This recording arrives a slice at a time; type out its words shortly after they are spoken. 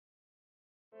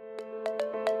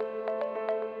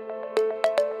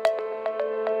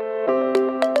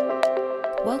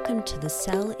Welcome to the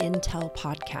Cell Intel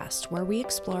podcast, where we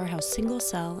explore how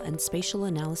single-cell and spatial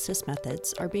analysis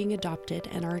methods are being adopted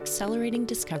and are accelerating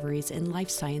discoveries in life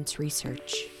science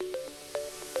research.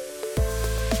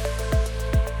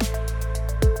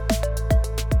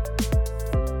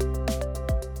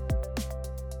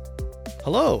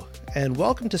 Hello, and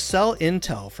welcome to Cell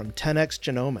Intel from 10x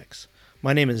Genomics.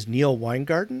 My name is Neil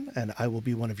Weingarten, and I will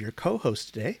be one of your co-hosts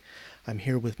today. I'm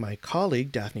here with my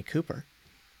colleague, Daphne Cooper.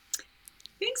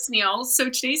 Thanks, Neil. So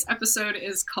today's episode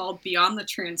is called Beyond the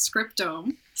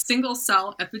Transcriptome, Single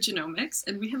Cell Epigenomics,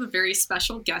 and we have a very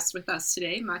special guest with us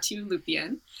today, Mathieu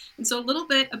Lupien. And so a little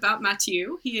bit about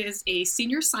Mathieu. He is a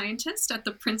senior scientist at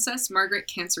the Princess Margaret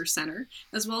Cancer Centre,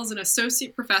 as well as an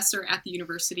associate professor at the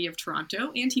University of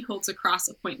Toronto, and he holds a cross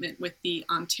appointment with the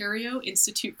Ontario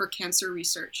Institute for Cancer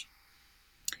Research.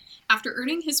 After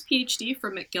earning his PhD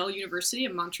from McGill University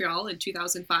in Montreal in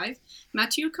 2005,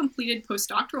 Mathieu completed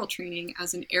postdoctoral training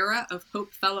as an Era of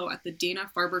Hope Fellow at the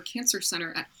Dana-Farber Cancer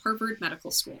Center at Harvard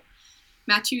Medical School.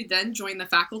 Mathieu then joined the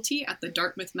faculty at the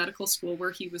Dartmouth Medical School,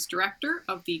 where he was director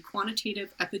of the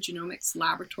Quantitative Epigenomics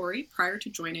Laboratory prior to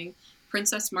joining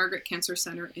Princess Margaret Cancer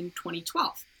Center in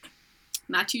 2012.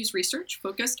 Mathieu's research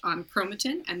focused on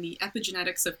chromatin and the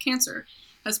epigenetics of cancer,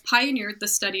 has pioneered the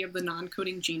study of the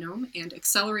non-coding genome and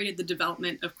accelerated the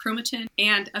development of chromatin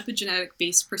and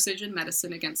epigenetic-based precision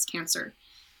medicine against cancer.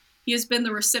 He has been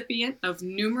the recipient of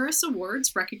numerous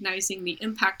awards recognizing the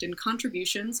impact and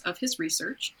contributions of his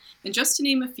research, and just to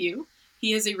name a few,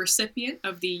 he is a recipient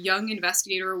of the Young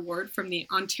Investigator Award from the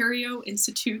Ontario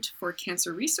Institute for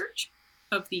Cancer Research,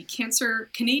 of the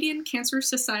Canadian Cancer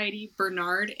Society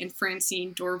Bernard and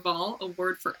Francine Dorval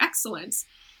Award for Excellence,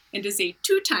 and is a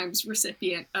 2 times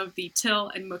recipient of the Till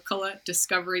and McCullough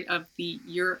Discovery of the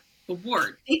Year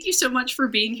Award. Thank you so much for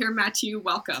being here, Mathieu.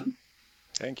 Welcome.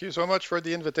 Thank you so much for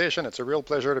the invitation. It's a real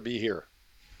pleasure to be here.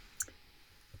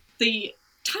 The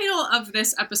title of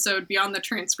this episode, Beyond the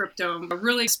Transcriptome,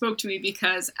 really spoke to me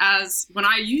because when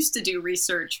I used to do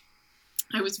research,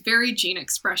 I was very gene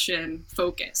expression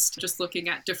focused, just looking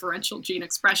at differential gene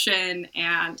expression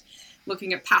and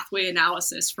looking at pathway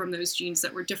analysis from those genes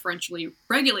that were differentially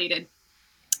regulated.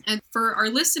 And for our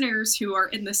listeners who are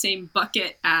in the same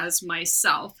bucket as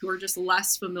myself, who are just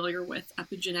less familiar with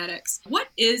epigenetics, what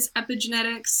is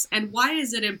epigenetics and why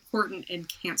is it important in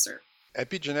cancer?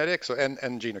 Epigenetics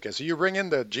and gene. Okay, so you bring in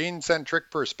the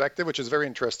gene-centric perspective, which is very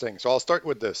interesting. So I'll start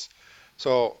with this.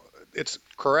 So it's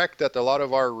correct that a lot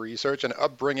of our research and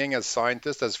upbringing as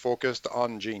scientists has focused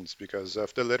on genes because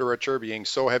of the literature being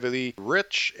so heavily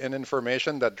rich in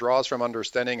information that draws from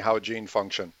understanding how genes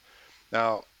function.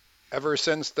 Now, ever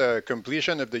since the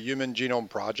completion of the Human Genome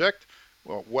Project,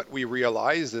 well, what we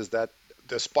realized is that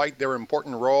despite their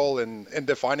important role in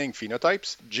defining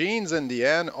phenotypes, genes in the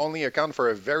end only account for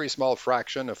a very small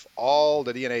fraction of all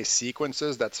the DNA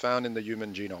sequences that's found in the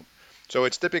human genome. So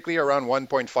it's typically around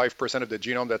 1.5% of the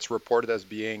genome that's reported as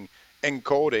being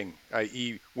encoding,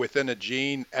 i.e. within a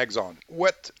gene exon.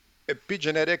 What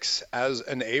epigenetics has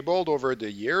enabled over the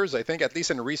years, I think at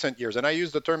least in recent years, and I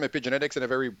use the term epigenetics in a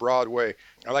very broad way,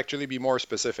 I'll actually be more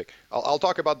specific. I'll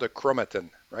talk about the chromatin,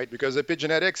 right? Because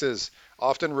epigenetics is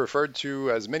often referred to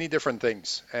as many different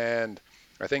things. And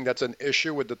I think that's an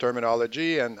issue with the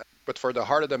terminology. But for the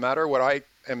heart of the matter, what I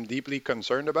am deeply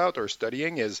concerned about or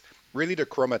studying is really the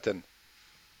chromatin,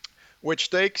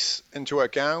 which takes into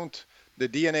account the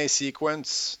DNA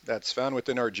sequence that's found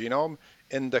within our genome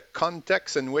in the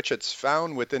context in which it's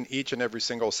found within each and every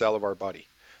single cell of our body,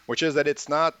 which is that it's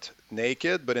not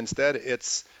naked, but instead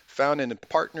it's found in a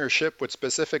partnership with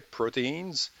specific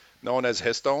proteins known as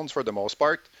histones for the most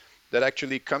part that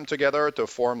actually come together to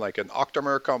form like an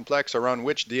octamer complex around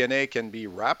which DNA can be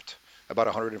wrapped, about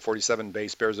 147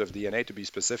 base pairs of DNA to be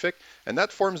specific, and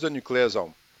that forms the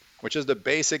nucleosome, which is the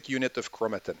basic unit of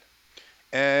chromatin.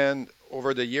 And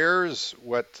over the years,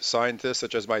 what scientists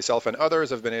such as myself and others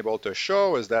have been able to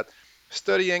show is that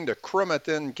studying the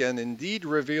chromatin can indeed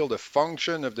reveal the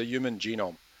function of the human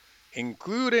genome,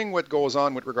 including what goes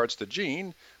on with regards to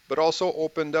gene, but also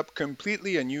opened up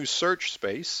completely a new search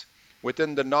space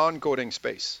within the non-coding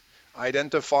space,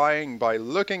 identifying by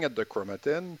looking at the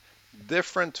chromatin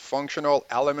different functional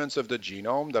elements of the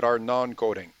genome that are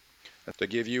non-coding. To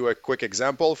give you a quick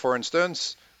example, for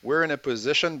instance, we're in a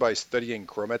position by studying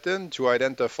chromatin to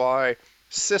identify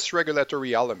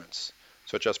cis-regulatory elements,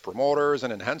 such as promoters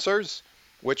and enhancers,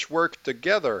 which work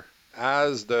together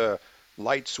as the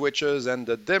light switches and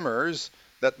the dimmers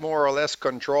that more or less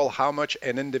control how much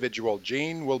an individual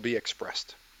gene will be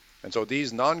expressed. And so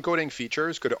these non-coding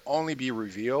features could only be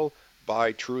revealed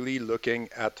by truly looking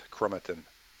at chromatin.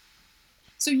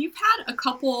 So you've had a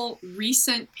couple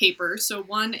recent papers, so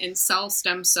one in Cell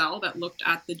Stem Cell that looked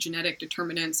at the genetic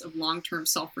determinants of long-term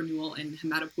self-renewal in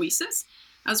hematopoiesis,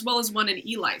 as well as one in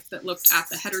eLife that looked at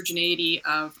the heterogeneity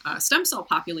of stem cell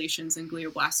populations in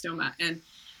glioblastoma. And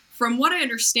from what I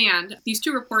understand, these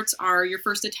two reports are your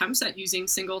first attempts at using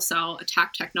single-cell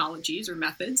attack technologies or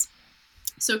methods.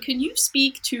 So can you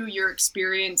speak to your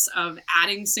experience of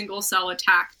adding single-cell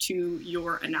attack to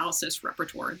your analysis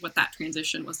repertoire and what that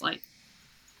transition was like?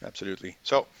 Absolutely.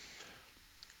 So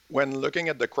when looking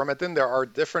at the chromatin, there are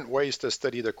different ways to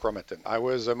study the chromatin. I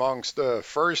was amongst the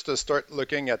first to start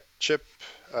looking at chip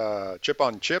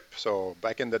on chip. So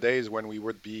back in the days when we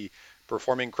would be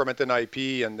performing chromatin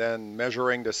IP and then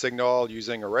measuring the signal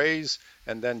using arrays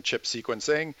and then chip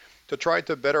sequencing to try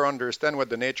to better understand what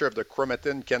the nature of the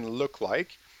chromatin can look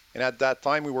like. And at that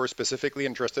time, we were specifically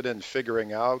interested in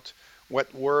figuring out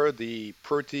what were the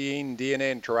protein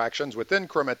DNA interactions within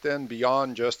chromatin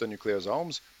beyond just the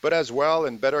nucleosomes, but as well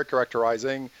in better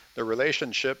characterizing the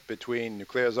relationship between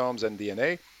nucleosomes and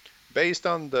DNA based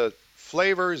on the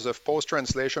flavors of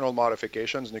post-translational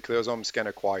modifications nucleosomes can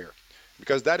acquire,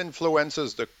 because that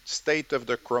influences the state of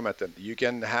the chromatin. You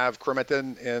can have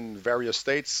chromatin in various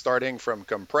states, starting from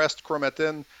compressed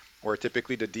chromatin, where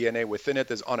typically the DNA within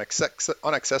it is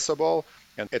inaccessible,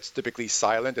 and it's typically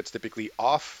silent, it's typically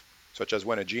off, such as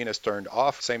when a gene is turned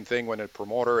off. Same thing when a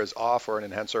promoter is off or an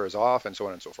enhancer is off, and so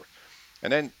on and so forth.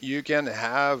 And then you can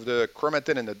have the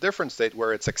chromatin in a different state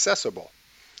where it's accessible,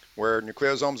 where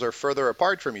nucleosomes are further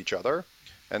apart from each other.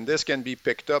 And this can be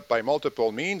picked up by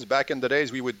multiple means. Back in the days,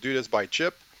 we would do this by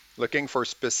chip, looking for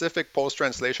specific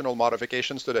post-translational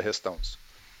modifications to the histones.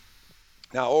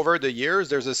 Now, over the years,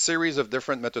 there's a series of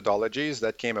different methodologies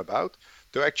that came about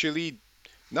to actually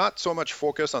not so much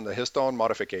focus on the histone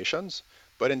modifications,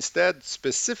 but instead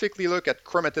specifically look at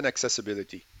chromatin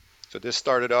accessibility. So this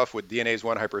started off with DNase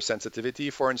 1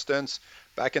 hypersensitivity, for instance.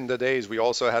 Back in the days, we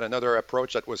also had another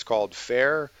approach that was called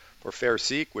FAIR, for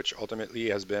FAIR-seq, which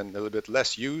ultimately has been a little bit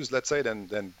less used, let's say, than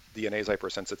DNase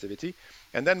hypersensitivity.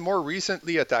 And then more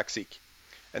recently, ATAC-seq.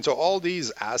 And so all these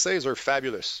assays are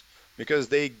fabulous because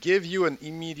they give you an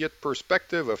immediate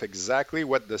perspective of exactly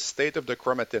what the state of the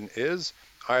chromatin is.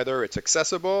 Either it's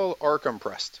accessible or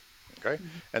compressed. Okay?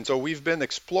 Mm-hmm. And so we've been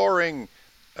exploring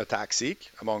ATAC-seq,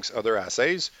 amongst other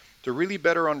assays, to really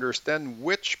better understand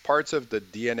which parts of the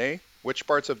DNA, which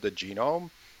parts of the genome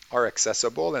are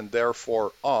accessible and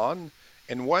therefore on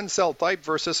in one cell type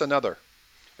versus another.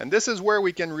 And this is where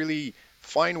we can really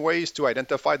find ways to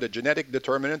identify the genetic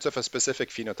determinants of a specific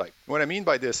phenotype. What I mean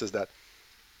by this is that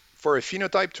for a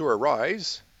phenotype to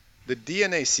arise, the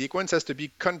DNA sequence has to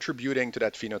be contributing to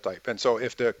that phenotype. And so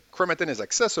if the chromatin is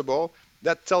accessible,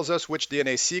 that tells us which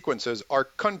DNA sequences are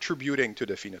contributing to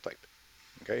the phenotype,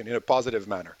 okay, in a positive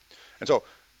manner. And so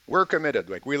we're committed.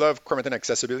 Like, we love chromatin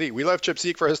accessibility. We love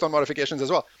ChIP-seq for histone modifications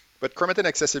as well. But chromatin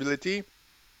accessibility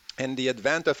and the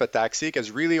advent of ATAC-seq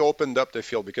has really opened up the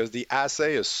field because the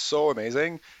assay is so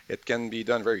amazing. It can be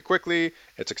done very quickly.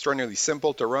 It's extraordinarily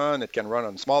simple to run. It can run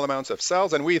on small amounts of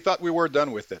cells, and we thought we were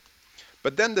done with it.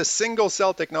 But then the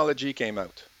single-cell technology came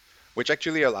out, which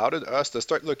actually allowed us to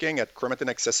start looking at chromatin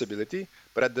accessibility,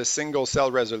 but at the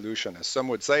single-cell resolution, as some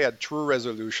would say, at true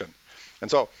resolution. And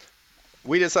so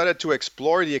we decided to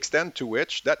explore the extent to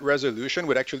which that resolution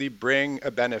would actually bring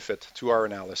a benefit to our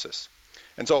analysis.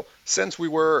 And so since we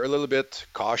were a little bit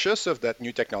cautious of that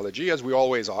new technology, as we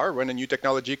always are, when a new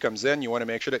technology comes in, you want to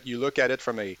make sure that you look at it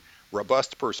from a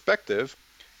robust perspective.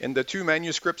 In the two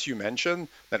manuscripts you mentioned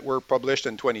that were published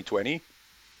in 2020,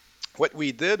 what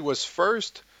we did was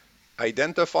first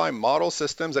identify model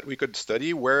systems that we could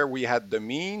study where we had the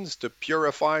means to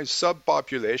purify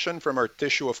subpopulation from our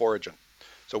tissue of origin.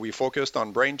 So we focused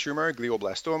on brain tumor,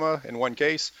 glioblastoma in one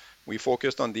case. We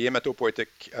focused on the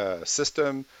hematopoietic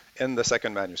system in the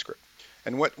second manuscript.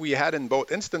 And what we had in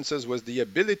both instances was the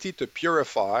ability to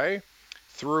purify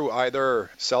through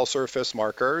either cell surface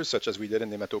markers, such as we did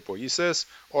in hematopoiesis,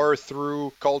 or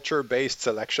through culture-based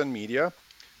selection media,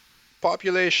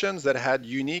 populations that had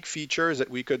unique features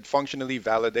that we could functionally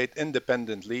validate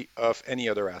independently of any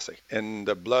other assay. In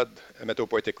the blood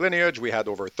hematopoietic lineage, we had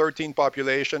over 13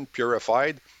 populations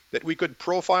purified that we could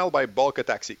profile by bulk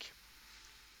ATAC-seq.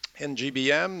 In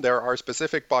GBM, there are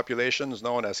specific populations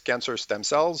known as cancer stem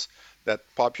cells that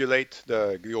populate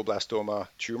the glioblastoma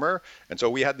tumor. And so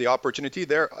we had the opportunity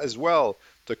there as well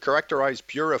to characterize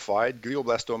purified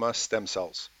glioblastoma stem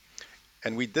cells.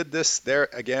 And we did this there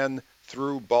again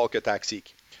through bulk ATAC-seq.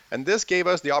 And this gave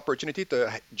us the opportunity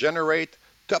to generate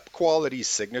top quality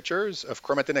signatures of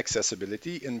chromatin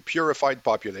accessibility in purified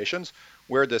populations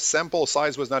where the sample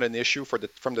size was not an issue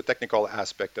from the technical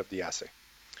aspect of the assay.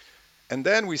 And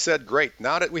then we said, great,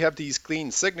 now that we have these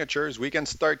clean signatures, we can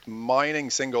start mining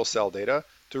single cell data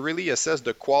to really assess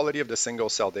the quality of the single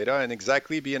cell data and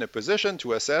exactly be in a position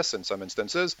to assess, in some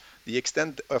instances, the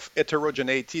extent of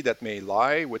heterogeneity that may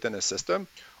lie within a system,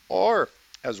 or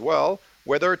as well,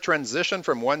 whether transition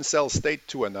from one cell state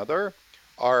to another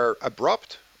are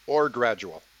abrupt or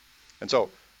gradual. And so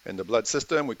in the blood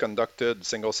system, we conducted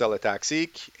single cell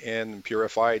ATAC-seq in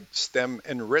purified stem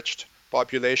enriched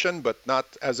population, but not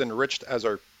as enriched as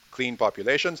our clean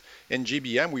populations. In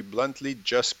GBM, we bluntly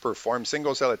just performed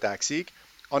single cell ATAC-seq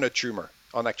on a tumor,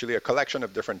 on actually a collection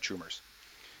of different tumors.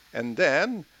 And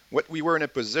then what we were in a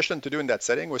position to do in that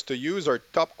setting was to use our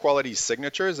top quality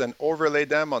signatures and overlay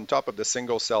them on top of the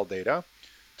single cell data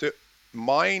to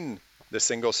mine the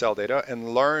single cell data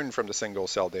and learn from the single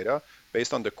cell data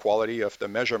based on the quality of the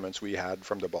measurements we had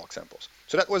from the bulk samples.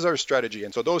 So that was our strategy.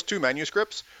 And so those two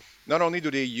manuscripts, not only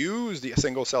do they use the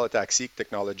single cell ATAC-seq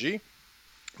technology,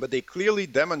 but they clearly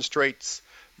demonstrates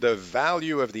the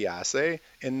value of the assay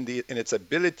in its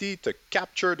ability to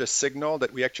capture the signal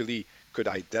that we actually could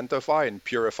identify in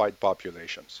purified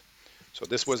populations. So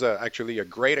this was actually a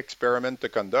great experiment to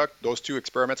conduct. Those two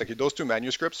experiments, actually those two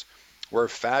manuscripts, were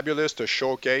fabulous to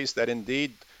showcase that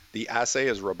indeed the assay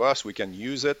is robust. We can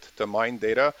use it to mine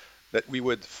data that we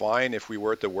would find if we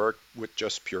were to work with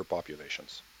just pure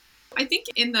populations. I think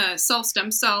in the cell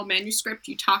stem cell manuscript,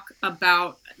 you talk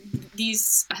about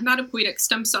these hematopoietic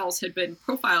stem cells had been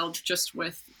profiled just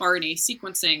with RNA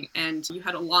sequencing, and you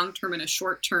had a long-term and a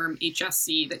short-term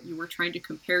HSC that you were trying to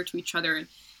compare to each other. And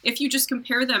if you just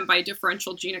compare them by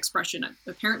differential gene expression,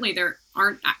 apparently there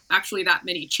aren't actually that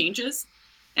many changes.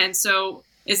 And so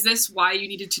is this why you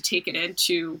needed to take it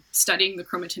into studying the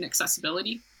chromatin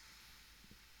accessibility?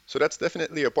 So that's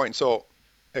definitely a point. So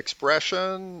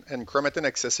expression and chromatin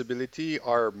accessibility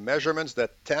are measurements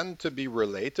that tend to be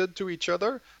related to each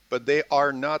other, but they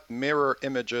are not mirror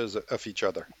images of each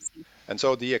other. And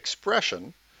so the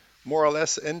expression more or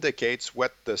less indicates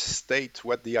what the state,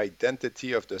 what the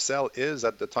identity of the cell is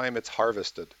at the time it's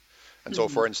harvested. And so,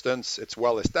 for instance, it's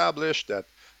well established that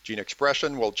gene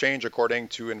expression will change according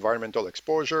to environmental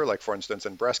exposure. Like, for instance,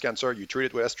 in breast cancer, you treat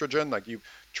it with estrogen. Like, you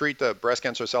treat a breast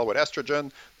cancer cell with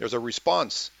estrogen, there's a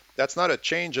response. That's not a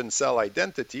change in cell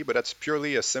identity, but that's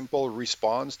purely a simple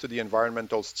response to the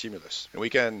environmental stimulus. And we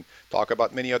can talk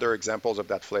about many other examples of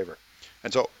that flavor.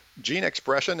 And so gene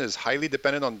expression is highly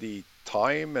dependent on the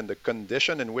time and the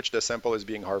condition in which the sample is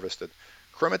being harvested.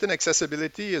 Chromatin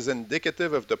accessibility is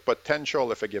indicative of the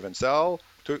potential of a given cell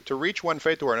to reach one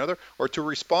fate or another, or to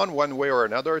respond one way or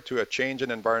another to a change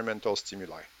in environmental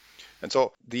stimuli. And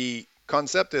so the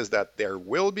concept is that there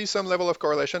will be some level of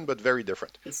correlation, but very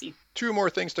different. I see. Two more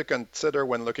things to consider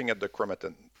when looking at the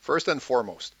chromatin. First and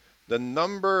foremost, the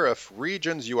number of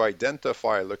regions you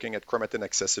identify looking at chromatin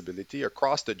accessibility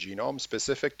across the genome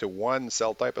specific to one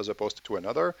cell type as opposed to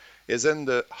another is in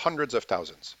the hundreds of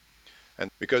thousands. And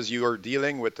because you are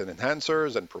dealing with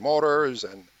enhancers and promoters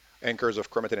and anchors of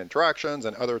chromatin interactions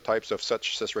and other types of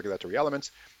such cis-regulatory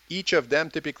elements, each of them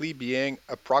typically being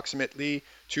approximately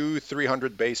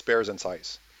 200-300 base pairs in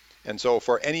size. And so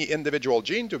for any individual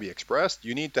gene to be expressed,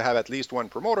 you need to have at least one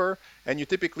promoter, and you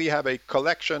typically have a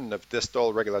collection of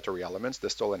distal regulatory elements,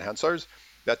 distal enhancers,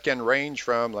 that can range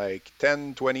from like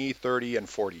 10, 20, 30, and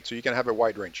 40. So you can have a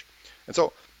wide range. And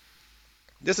so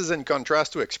this is in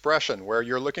contrast to expression, where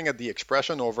you're looking at the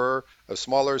expression over a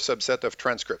smaller subset of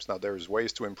transcripts. Now, there's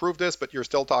ways to improve this, but you're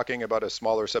still talking about a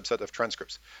smaller subset of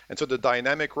transcripts. And so the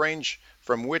dynamic range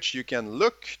from which you can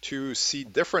look to see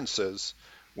differences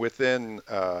within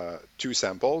two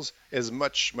samples is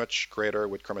much, much greater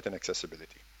with chromatin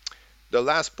accessibility. The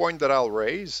last point that I'll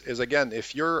raise is, again,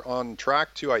 if you're on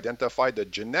track to identify the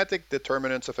genetic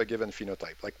determinants of a given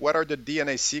phenotype, like what are the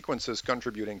DNA sequences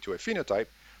contributing to a phenotype,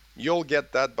 you'll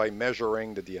get that by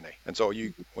measuring the DNA. And so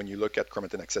when you look at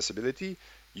chromatin accessibility,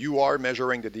 you are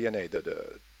measuring the DNA. The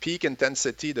peak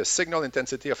intensity, the signal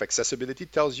intensity of accessibility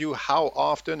tells you how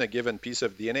often a given piece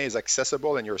of DNA is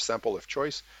accessible in your sample of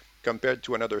choice compared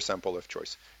to another sample of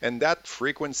choice. And that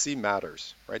frequency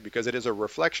matters, right? Because it is a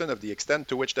reflection of the extent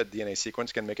to which that DNA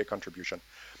sequence can make a contribution.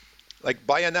 Like,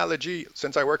 by analogy,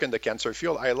 since I work in the cancer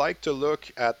field, I like to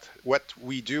look at what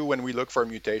we do when we look for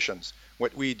mutations,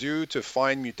 what we do to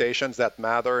find mutations that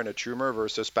matter in a tumor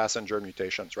versus passenger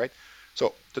mutations, right?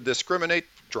 So to discriminate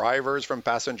drivers from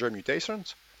passenger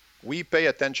mutations, we pay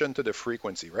attention to the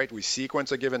frequency, right? We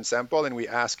sequence a given sample and we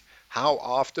ask, how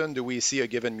often do we see a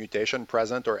given mutation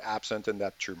present or absent in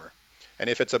that tumor? And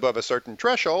if it's above a certain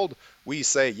threshold, we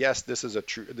say, yes, this is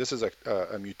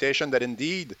a mutation that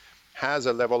indeed has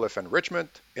a level of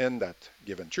enrichment in that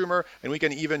given tumor, and we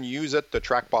can even use it to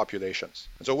track populations.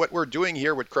 And so what we're doing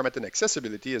here with chromatin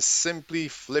accessibility is simply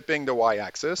flipping the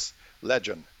y-axis,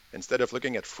 legend. Instead of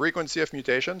looking at frequency of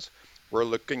mutations, we're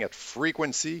looking at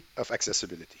frequency of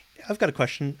accessibility. I've got a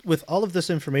question. With all of this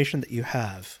information that you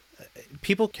have,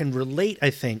 people can relate, I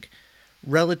think,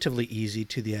 relatively easy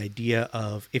to the idea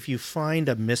of if you find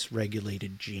a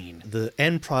misregulated gene, the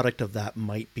end product of that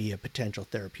might be a potential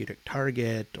therapeutic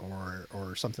target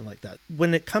or something like that.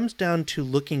 When it comes down to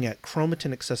looking at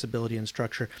chromatin accessibility and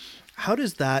structure, how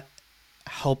does that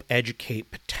help educate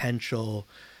potential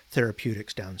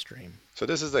therapeutics downstream? So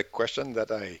this is a question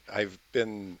that I've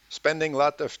been spending a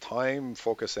lot of time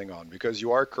focusing on, because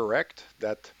you are correct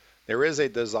that there is a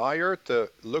desire to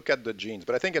look at the genes,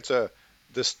 but I think it's a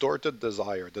distorted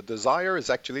desire. The desire is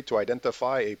actually to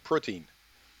identify a protein,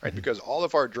 right? Mm-hmm. Because all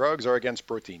of our drugs are against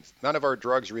proteins. None of our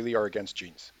drugs really are against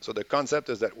genes. So the concept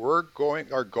is that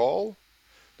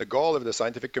the goal of the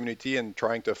scientific community in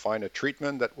trying to find a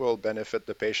treatment that will benefit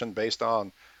the patient based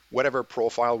on whatever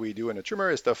profile we do in a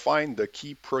tumor is to find the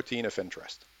key protein of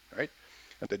interest, right?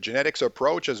 And the genetics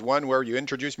approach is one where you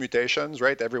introduce mutations,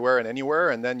 right, everywhere and anywhere,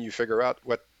 and then you figure out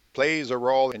what plays a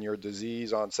role in your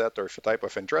disease onset or type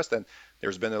of interest. And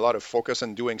there's been a lot of focus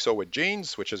on doing so with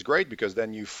genes, which is great because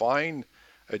then you find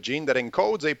a gene that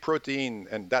encodes a protein,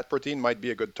 and that protein might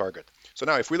be a good target. So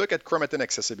now if we look at chromatin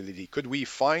accessibility, could we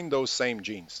find those same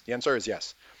genes? The answer is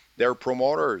yes. Their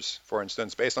promoters, for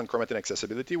instance, based on chromatin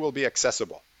accessibility, will be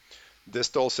accessible.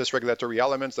 Distal cis-regulatory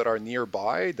elements that are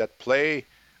nearby that play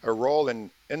a role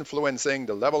in influencing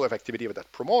the level of activity of that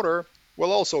promoter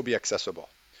will also be accessible.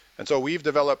 And so we've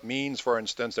developed means, for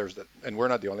instance, and we're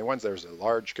not the only ones, there's a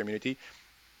large community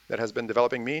that has been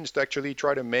developing means to actually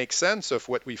try to make sense of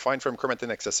what we find from chromatin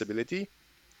accessibility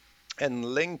and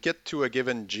link it to a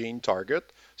given gene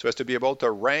target so as to be able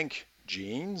to rank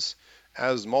genes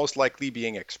as most likely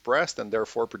being expressed and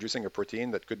therefore producing a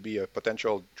protein that could be a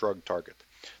potential drug target.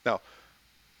 Now,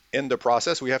 in the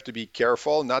process, we have to be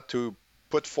careful not to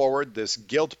put forward this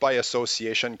guilt by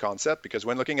association concept, because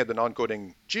when looking at the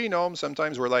non-coding genome,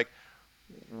 sometimes we're like,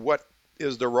 what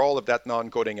is the role of that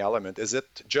non-coding element? Is it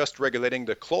just regulating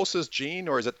the closest gene,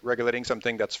 or is it regulating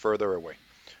something that's further away?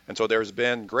 And so there's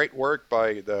been great work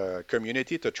by the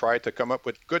community to try to come up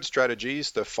with good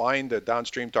strategies to find the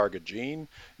downstream target gene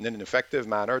in an effective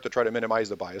manner to try to minimize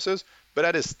the biases, but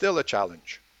that is still a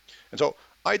challenge. And so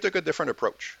I took a different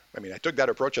approach. I took that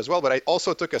approach as well, but I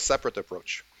also took a separate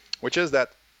approach, which is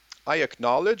that I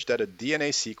acknowledge that a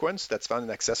DNA sequence that's found in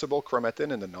accessible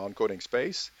chromatin in the non-coding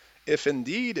space, if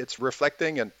indeed it's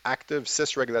reflecting an active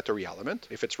cis-regulatory element,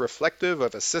 if it's reflective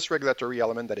of a cis-regulatory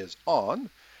element that is on,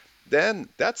 then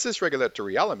that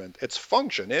cis-regulatory element, its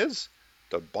function is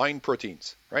to bind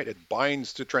proteins, right? It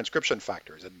binds to transcription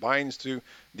factors, it binds to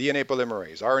DNA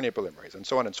polymerase, RNA polymerase, and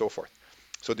so on and so forth.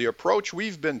 So the approach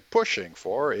we've been pushing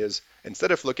for is,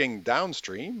 instead of looking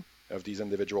downstream of these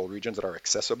individual regions that are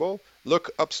accessible, look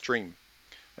upstream.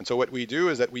 And so what we do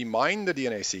is that we mine the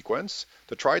DNA sequence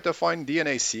to try to find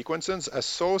DNA sequences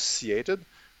associated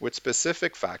with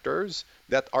specific factors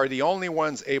that are the only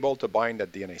ones able to bind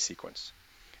that DNA sequence.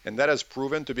 And that has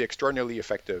proven to be extraordinarily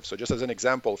effective. So just as an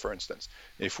example, for instance,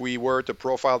 if we were to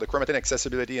profile the chromatin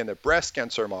accessibility in a breast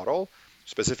cancer model,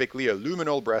 specifically a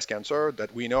luminal breast cancer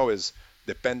that we know is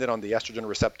dependent on the estrogen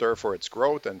receptor for its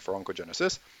growth and for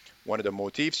oncogenesis, one of the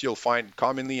motifs you'll find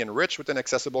commonly enriched with an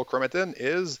accessible chromatin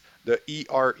is the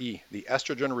ERE, the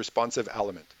estrogen responsive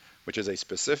element, which is a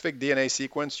specific DNA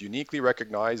sequence uniquely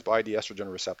recognized by the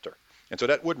estrogen receptor. And so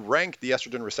that would rank the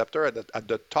estrogen receptor at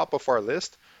the top of our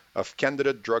list of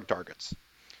candidate drug targets.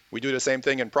 We do the same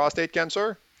thing in prostate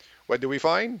cancer. What do we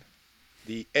find?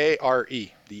 The ARE,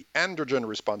 the androgen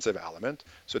responsive element.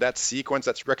 So that sequence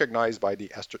that's recognized by the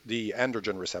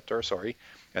androgen receptor,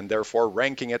 and therefore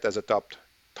ranking it as a top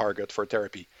target for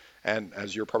therapy. And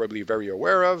as you're probably very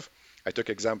aware of, I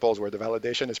took examples where the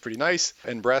validation is pretty nice.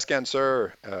 In breast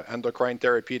cancer, endocrine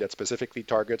therapy that specifically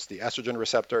targets the estrogen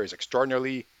receptor is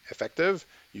extraordinarily effective.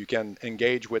 You can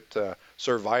engage with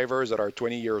survivors that are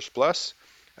 20 years plus.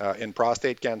 In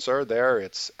prostate cancer,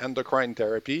 it's endocrine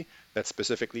therapy that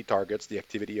specifically targets the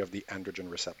activity of the androgen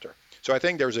receptor. So I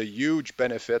think there's a huge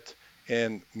benefit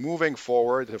in moving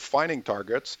forward to finding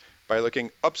targets by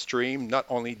looking upstream, not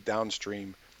only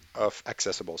downstream of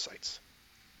accessible sites.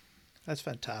 That's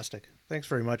fantastic. Thanks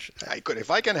very much.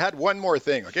 If I can add one more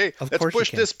thing, okay? Let's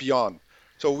push this beyond.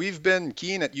 So we've been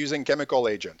keen at using chemical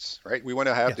agents, right? We want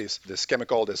to have this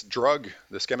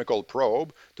chemical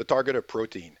probe to target a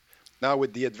protein. Now,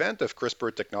 with the advent of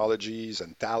CRISPR technologies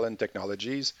and TALEN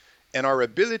technologies, and our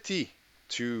ability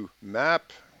to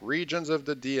map regions of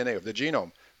the DNA, of the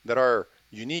genome, that are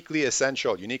uniquely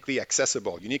essential, uniquely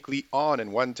accessible, uniquely on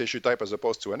in one tissue type as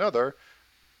opposed to another,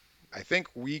 I think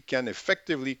we can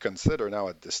effectively consider now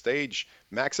at this stage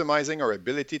maximizing our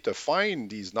ability to find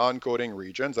these non-coding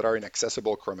regions that are in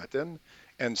accessible chromatin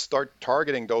and start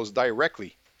targeting those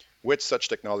directly with such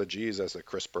technologies as the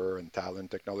CRISPR and TALEN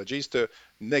technologies to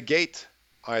negate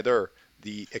either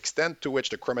the extent to which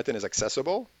the chromatin is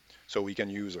accessible. So we can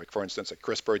use, like, for instance, a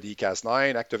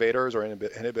CRISPR-Cas9 activators or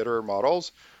inhibitor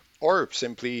models, or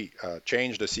simply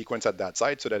change the sequence at that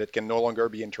site so that it can no longer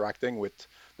be interacting with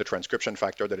the transcription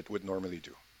factor that it would normally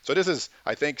do. So this is,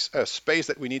 I think, a space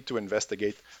that we need to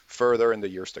investigate further in the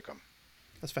years to come.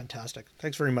 That's fantastic.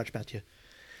 Thanks very much, Mathieu.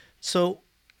 So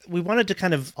we wanted to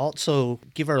kind of also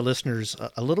give our listeners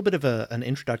a little bit of an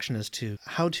introduction as to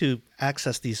how to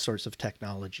access these sorts of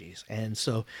technologies. And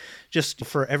so just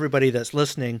for everybody that's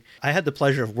listening, I had the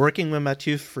pleasure of working with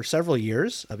Mathieu for several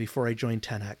years before I joined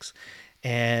 10X.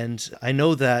 And I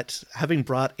know that having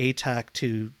brought ATAC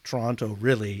to Toronto,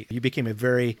 really, you became a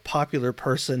very popular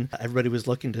person. Everybody was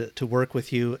looking to work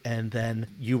with you. And then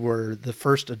you were the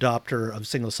first adopter of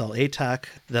single-cell ATAC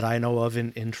that I know of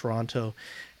in Toronto.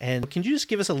 And can you just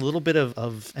give us a little bit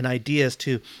of an idea as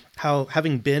to how,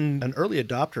 having been an early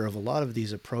adopter of a lot of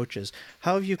these approaches,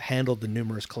 how have you handled the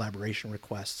numerous collaboration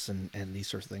requests and these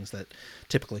sorts of things that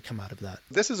typically come out of that?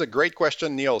 This is a great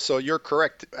question, Neil. So you're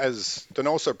correct. As to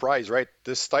no surprise, right?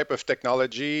 This type of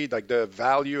technology, like the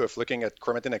value of looking at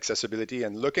chromatin accessibility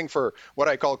and looking for what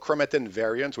I call chromatin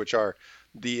variants, which are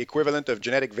the equivalent of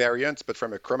genetic variants, but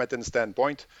from a chromatin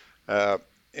standpoint,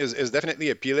 is definitely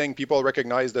appealing. People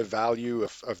recognize the value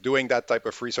of doing that type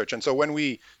of research. And so when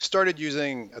we started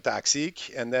using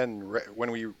ATAC-seq, and then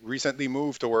when we recently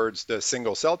moved towards the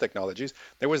single cell technologies,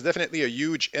 there was definitely a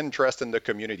huge interest in the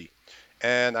community.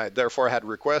 And I therefore had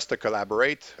requests to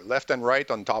collaborate left and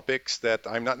right on topics that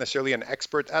I'm not necessarily an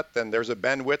expert at, and there's a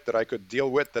bandwidth that I could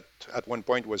deal with that at one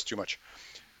point was too much.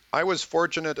 I was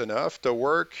fortunate enough to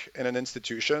work in an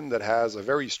institution that has a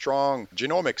very strong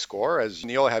genomic score, as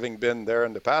Neil, having been there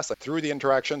in the past, through the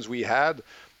interactions we had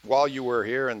while you were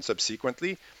here and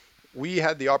subsequently, we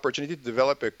had the opportunity to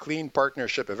develop a clean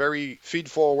partnership, a very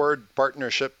feed-forward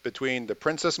partnership between the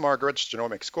Princess Margaret's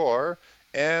genomic score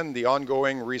and the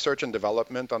ongoing research and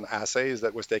development on assays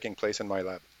that was taking place in my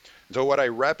lab. So what I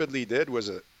rapidly did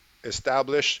was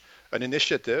establish an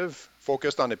initiative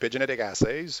focused on epigenetic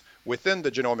assays within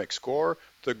the genomic score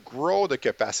to grow the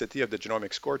capacity of the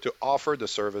genomic score to offer the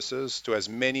services to as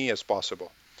many as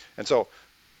possible. And so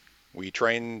we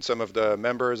trained some of the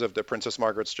members of the Princess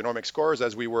Margaret's genomic scores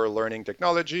as we were learning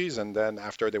technologies, and then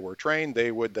after they were trained,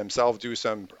 they would themselves do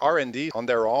some R&D on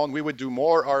their own. We would do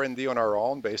more R&D on our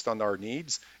own based on our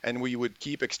needs, and we would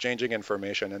keep exchanging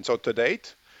information. And so to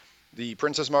date, the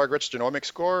Princess Margaret's genomic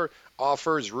score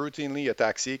offers routinely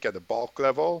ATAC-seq at the bulk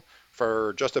level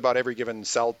for just about every given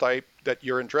cell type that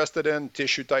you're interested in,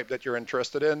 tissue type that you're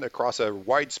interested in, across a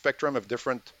wide spectrum of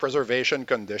different preservation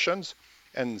conditions.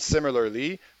 And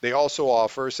similarly, they also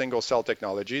offer single-cell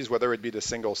technologies, whether it be the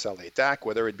single-cell ATAC,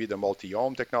 whether it be the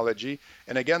multi-ohm technology.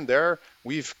 And again, there,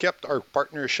 we've kept our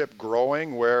partnership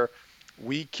growing where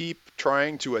we keep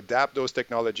trying to adapt those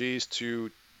technologies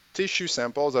to tissue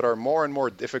samples that are more and more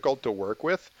difficult to work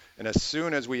with. And as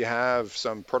soon as we have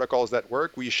some protocols that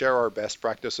work, we share our best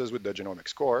practices with the genomic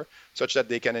score such that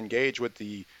they can engage with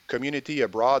the community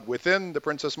abroad within the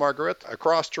Princess Margaret,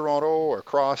 across Toronto,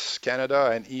 across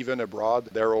Canada, and even abroad.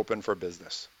 They're open for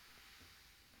business.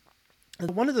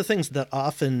 One of the things that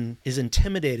often is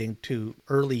intimidating to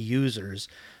early users,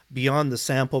 beyond the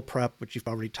sample prep, which you've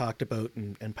already talked about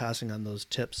and passing on those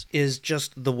tips, is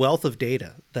just the wealth of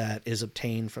data that is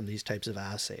obtained from these types of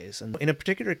assays. And in a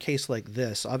particular case like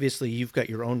this, obviously you've got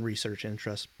your own research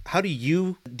interests. How do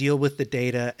you deal with the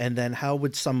data? And then how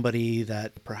would somebody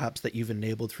that perhaps that you've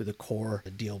enabled through the core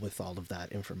deal with all of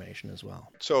that information as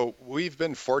well? So we've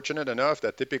been fortunate enough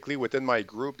that typically within my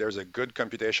group, there's a good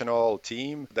computational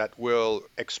team that will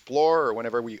explore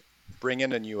whenever we bring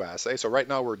in a new assay. So right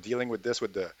now we're dealing with this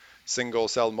with the single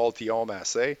cell multi-ohm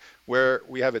assay, where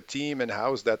we have a team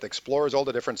in-house that explores all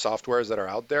the different softwares that are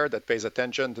out there, that pays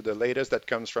attention to the latest that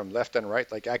comes from left and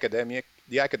right, like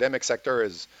the academic sector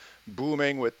is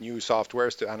booming with new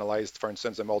softwares to analyze, for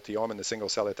instance, the multi-ohm and the single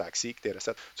cell ATAC-seq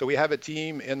dataset. So we have a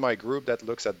team in my group that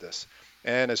looks at this.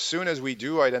 And as soon as we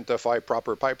do identify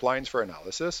proper pipelines for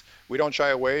analysis, we don't shy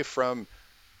away from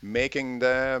making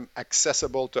them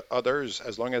accessible to others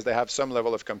as long as they have some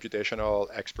level of computational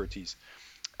expertise.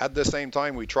 At the same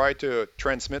time, we try to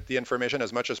transmit the information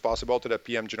as much as possible to the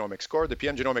PM Genomic Score. The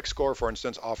PM Genomic Score, for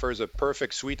instance, offers a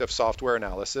perfect suite of software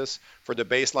analysis for the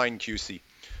baseline QC.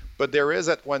 But there is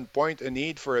at one point a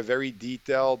need for a very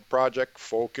detailed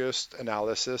project-focused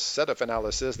analysis, set of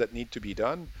analysis that need to be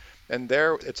done. And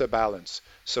there it's a balance.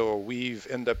 So we've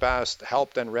in the past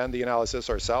helped and ran the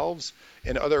analysis ourselves.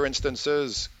 In other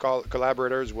instances,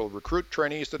 collaborators will recruit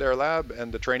trainees to their lab,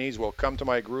 and the trainees will come to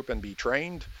my group and be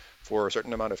trained for a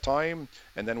certain amount of time,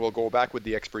 and then we'll go back with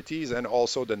the expertise and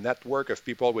also the network of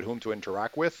people with whom to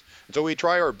interact with. And so we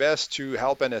try our best to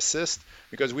help and assist,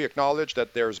 because we acknowledge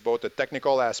that there's both a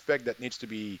technical aspect that needs to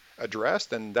be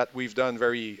addressed, and that we've done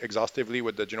very exhaustively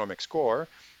with the genomics core,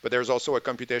 but there's also a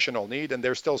computational need, and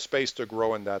there's still space to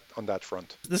grow on that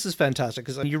front. This is fantastic,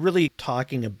 because you're really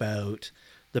talking about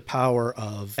the power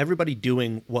of everybody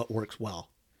doing what works well,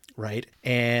 right?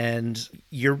 And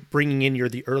you're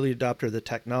the early adopter of the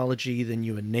technology, then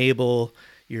you enable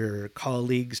your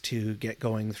colleagues to get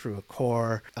going through a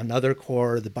core, another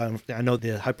core, I know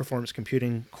the high performance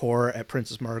computing core at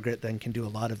Princess Margaret then can do a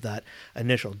lot of that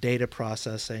initial data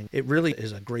processing. It really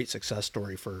is a great success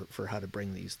story for how to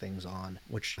bring these things on,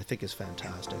 which I think is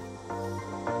fantastic.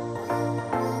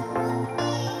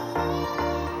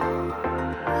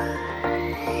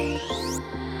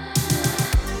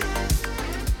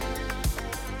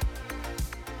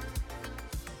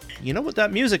 You know what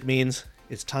that music means?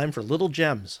 It's time for Little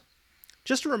Gems.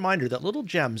 Just a reminder that Little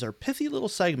Gems are pithy little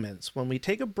segments when we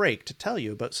take a break to tell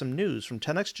you about some news from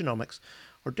 10x Genomics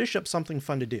or dish up something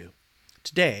fun to do.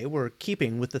 Today, we're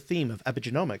keeping with the theme of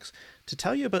epigenomics to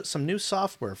tell you about some new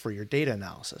software for your data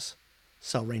analysis.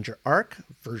 CellRanger Arc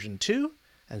version 2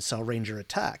 and CellRanger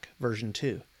Attack version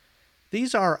 2.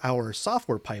 These are our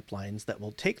software pipelines that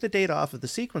will take the data off of the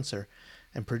sequencer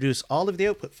and produce all of the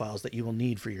output files that you will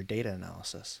need for your data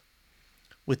analysis.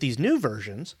 With these new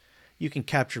versions, you can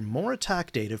capture more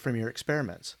attack data from your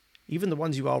experiments, even the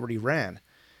ones you already ran.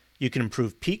 You can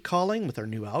improve peak calling with our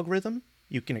new algorithm,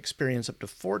 you can experience up to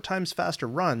 4 times faster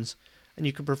runs, and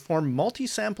you can perform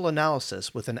multi-sample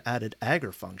analysis with an added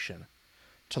aggr function.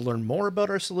 To learn more about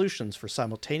our solutions for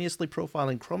simultaneously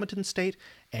profiling chromatin state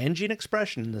and gene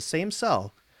expression in the same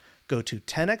cell, go to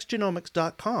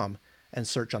 10xgenomics.com and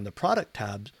search on the product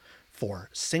tab for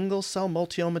single-cell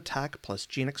multiome attack plus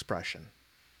gene expression.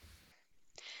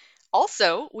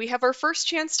 Also, we have our first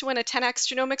chance to win a 10x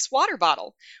Genomics water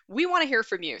bottle. We want to hear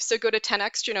from you, so go to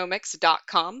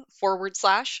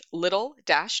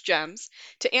 10xgenomics.com/little-gems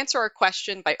to answer our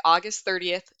question by August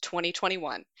 30th,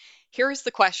 2021. Here is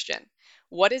the question.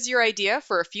 What is your idea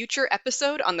for a future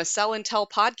episode on the Cell Intel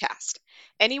podcast?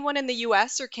 Anyone in the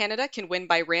US or Canada can win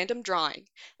by random drawing.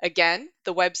 Again,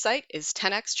 the website is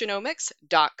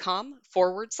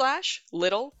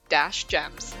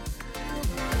 10xgenomics.com/little-gems.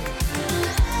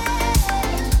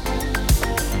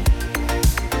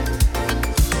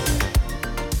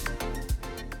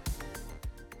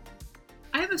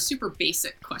 I have a super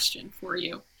basic question for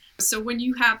you. So when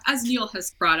you have, as Neil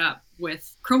has brought up,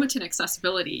 with chromatin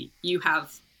accessibility, you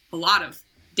have a lot of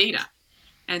data.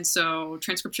 And so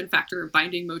transcription factor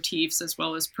binding motifs, as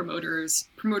well as promoters,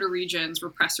 promoter regions,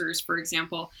 repressors, for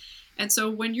example. And so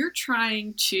when you're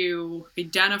trying to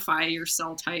identify your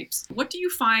cell types, what do you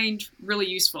find really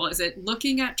useful? Is it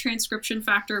looking at transcription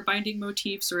factor binding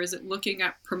motifs, or is it looking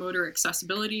at promoter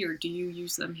accessibility, or do you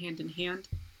use them hand in hand?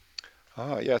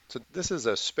 Yeah, so this is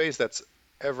a space that's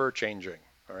ever changing.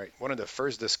 All right. One of the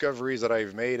first discoveries that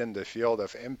I've made in the field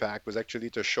of impact was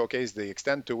actually to showcase the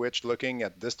extent to which looking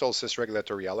at distal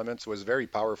cis-regulatory elements was very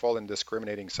powerful in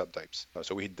discriminating subtypes.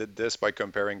 So we did this by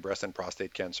comparing breast and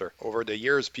prostate cancer. Over the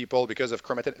years, people, because of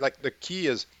chromatin, like the key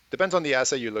is, depends on the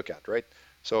assay you look at, right?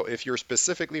 So if you're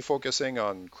specifically focusing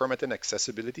on chromatin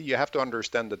accessibility, you have to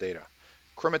understand the data.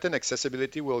 Chromatin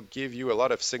accessibility will give you a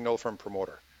lot of signal from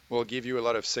promoter. Will give you a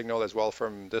lot of signal as well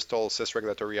from distal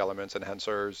cis-regulatory elements,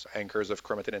 enhancers, anchors of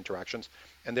chromatin interactions.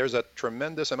 And there's a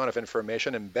tremendous amount of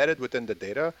information embedded within the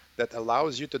data that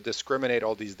allows you to discriminate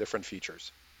all these different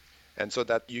features. And so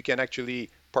that you can actually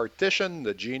partition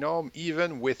the genome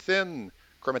even within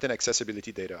chromatin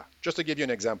accessibility data. Just to give you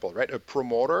an example, right? A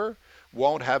promoter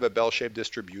won't have a bell-shaped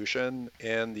distribution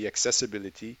in the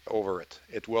accessibility over it.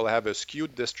 It will have a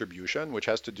skewed distribution, which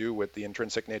has to do with the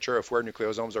intrinsic nature of where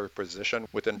nucleosomes are positioned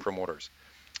within promoters.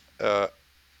 A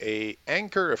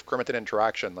anchor of chromatin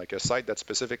interaction, like a site that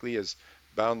specifically is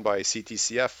bound by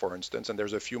CTCF, for instance, and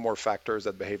there's a few more factors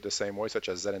that behave the same way, such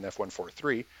as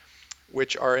ZNF143,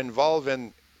 which are involved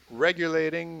in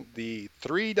regulating the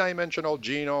three-dimensional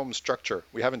genome structure.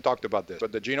 We haven't talked about this,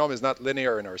 but the genome is not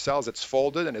linear in our cells. It's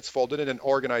folded, and it's folded in an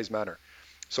organized manner.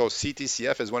 So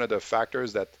CTCF is one of the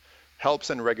factors that helps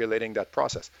in regulating that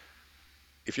process.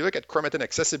 If you look at chromatin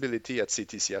accessibility at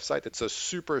CTCF site, it's a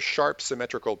super sharp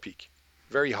symmetrical peak,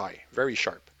 very high, very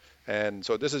sharp. And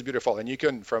so this is beautiful. And you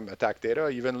can, from attack data,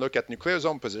 even look at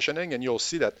nucleosome positioning, and you'll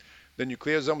see that the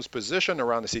nucleosomes positioned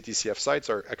around the CTCF sites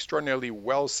are extraordinarily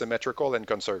well symmetrical and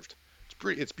conserved.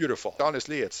 It's beautiful.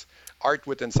 Honestly, it's art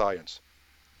within science.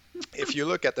 If you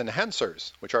look at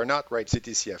enhancers, which are not right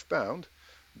CTCF bound,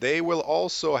 they will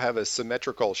also have a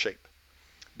symmetrical shape,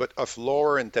 but of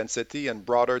lower intensity and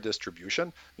broader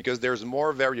distribution, because there's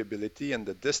more variability in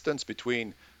the distance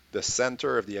between the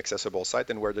center of the accessible site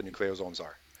and where the nucleosomes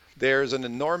are. There's an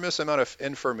enormous amount of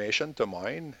information to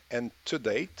mine, and to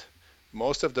date,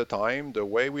 most of the time, the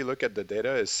way we look at the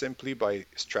data is simply by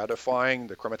stratifying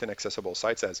the chromatin accessible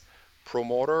sites as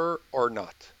promoter or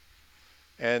not.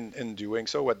 And in doing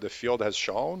so, what the field has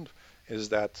shown is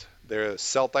that their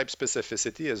cell type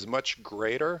specificity is much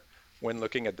greater when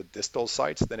looking at the distal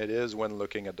sites than it is when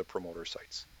looking at the promoter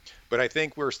sites. But I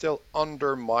think we're still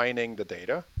undermining the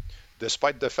data,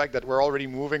 despite the fact that we're already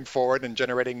moving forward and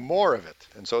generating more of it.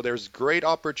 And so there's great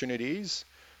opportunities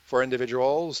for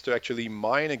individuals to actually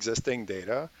mine existing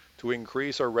data to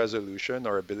increase our resolution,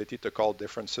 our ability to call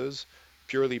differences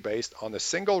purely based on a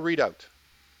single readout,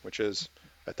 which is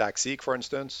ATAC-seq, for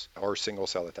instance, or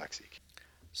single-cell ATAC-seq.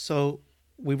 So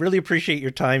we really appreciate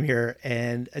your time here.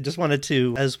 And I just wanted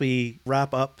to, as we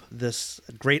wrap up this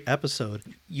great episode,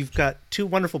 you've got two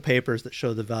wonderful papers that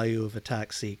show the value of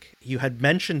ATAC-seq. You had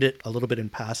mentioned it a little bit in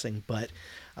passing, but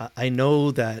I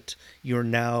know that you're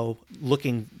now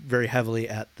looking very heavily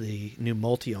at the new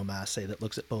multiome assay that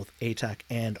looks at both ATAC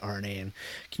and RNA. And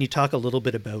can you talk a little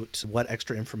bit about what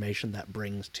extra information that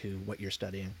brings to what you're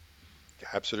studying?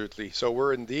 Absolutely. So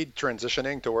we're indeed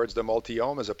transitioning towards the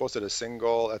multiome as opposed to the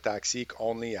single ATAC-seq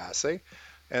only assay.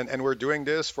 And we're doing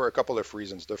this for a couple of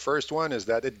reasons. The first one is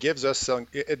that it gives us the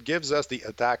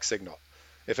ATAC signal.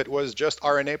 If it was just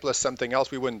RNA plus something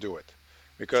else, we wouldn't do it,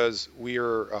 because we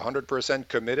are 100%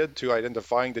 committed to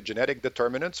identifying the genetic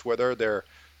determinants, whether they're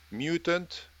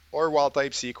mutant or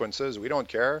wild-type sequences. We don't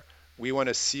care. We want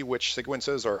to see which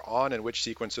sequences are on and which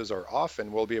sequences are off,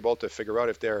 and we'll be able to figure out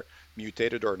if they're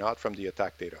mutated or not from the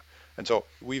ATAC data. And so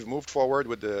we've moved forward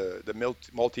with the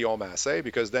multiome assay,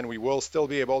 because then we will still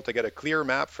be able to get a clear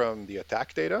map from the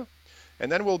ATAC data,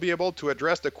 and then we'll be able to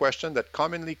address the question that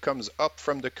commonly comes up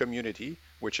from the community,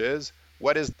 which is,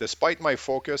 despite my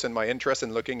focus and my interest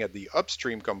in looking at the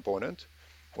upstream component,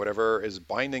 whatever is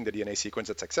binding the DNA sequence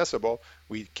that's accessible,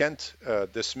 we can't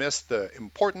dismiss the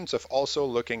importance of also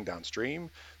looking downstream,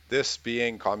 this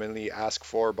being commonly asked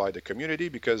for by the community,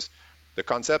 because the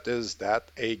concept is that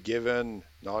a given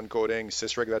non-coding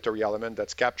cis-regulatory element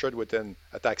that's captured within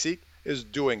ATAC-seq is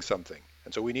doing something.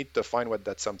 And so we need to find what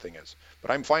that something is.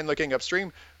 But I'm fine looking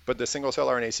upstream, but the single-cell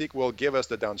RNA-seq will give us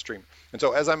the downstream. And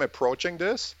so as I'm approaching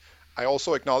this, I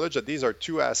also acknowledge that these are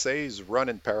two assays run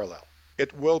in parallel.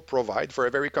 It will provide for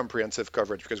a very comprehensive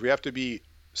coverage, because we have to be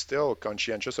still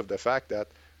conscientious of the fact that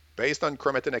based on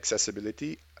chromatin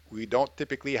accessibility, we don't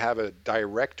typically have a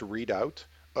direct readout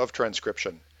of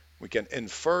transcription. We can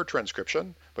infer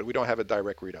transcription, but we don't have a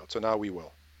direct readout. So now we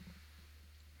will.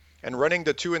 And running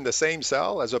the two in the same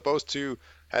cell, as opposed to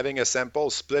having a sample,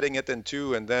 splitting it in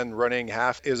two, and then running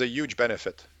half, is a huge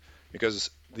benefit, because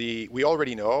we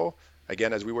already know,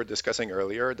 again, as we were discussing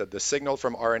earlier, that the signal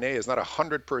from RNA is not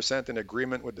 100% in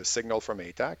agreement with the signal from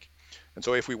ATAC. And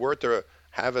so if we were to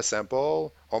have a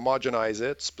sample, homogenize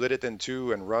it, split it in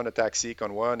two, and run ATAC-seq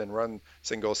on one and run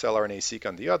single-cell RNA-seq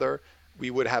on the other, we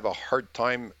would have a hard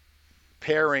time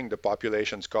pairing the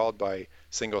populations called by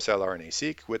single-cell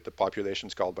RNA-seq with the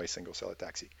populations called by single-cell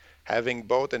ATAC-seq. Having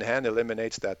both in hand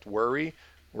eliminates that worry.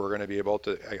 We're going to be able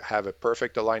to have a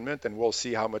perfect alignment, and we'll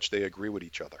see how much they agree with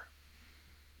each other.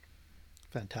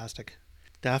 Fantastic.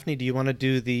 Daphne, do you want to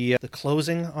do the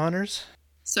closing honors?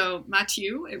 So,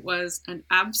 Mathieu, it was an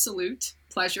absolute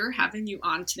pleasure having you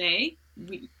on today.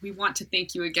 We want to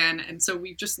thank you again. And so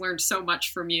we've just learned so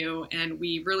much from you, and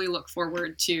we really look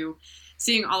forward to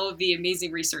seeing all of the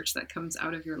amazing research that comes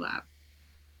out of your lab.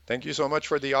 Thank you so much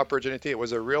for the opportunity. It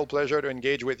was a real pleasure to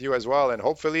engage with you as well. And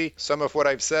hopefully some of what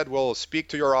I've said will speak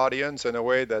to your audience in a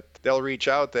way that they'll reach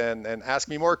out and ask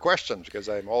me more questions, because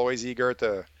I'm always eager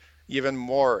to even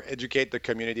more educate the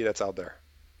community that's out there.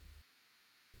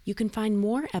 You can find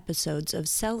more episodes of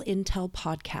Cell Intel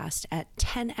Podcast at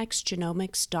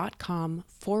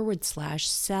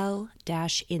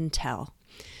 10xgenomics.com/cell-intel.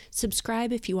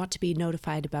 Subscribe if you want to be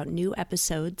notified about new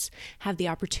episodes, have the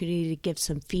opportunity to give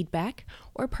some feedback,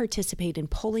 or participate in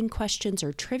polling questions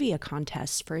or trivia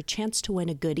contests for a chance to win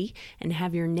a goodie and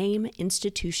have your name,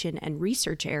 institution, and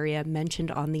research area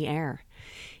mentioned on the air.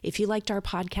 If you liked our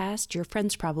podcast, your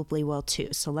friends probably will too,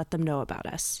 so let them know about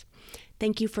us.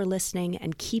 Thank you for listening,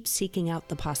 and keep seeking out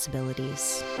the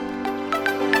possibilities.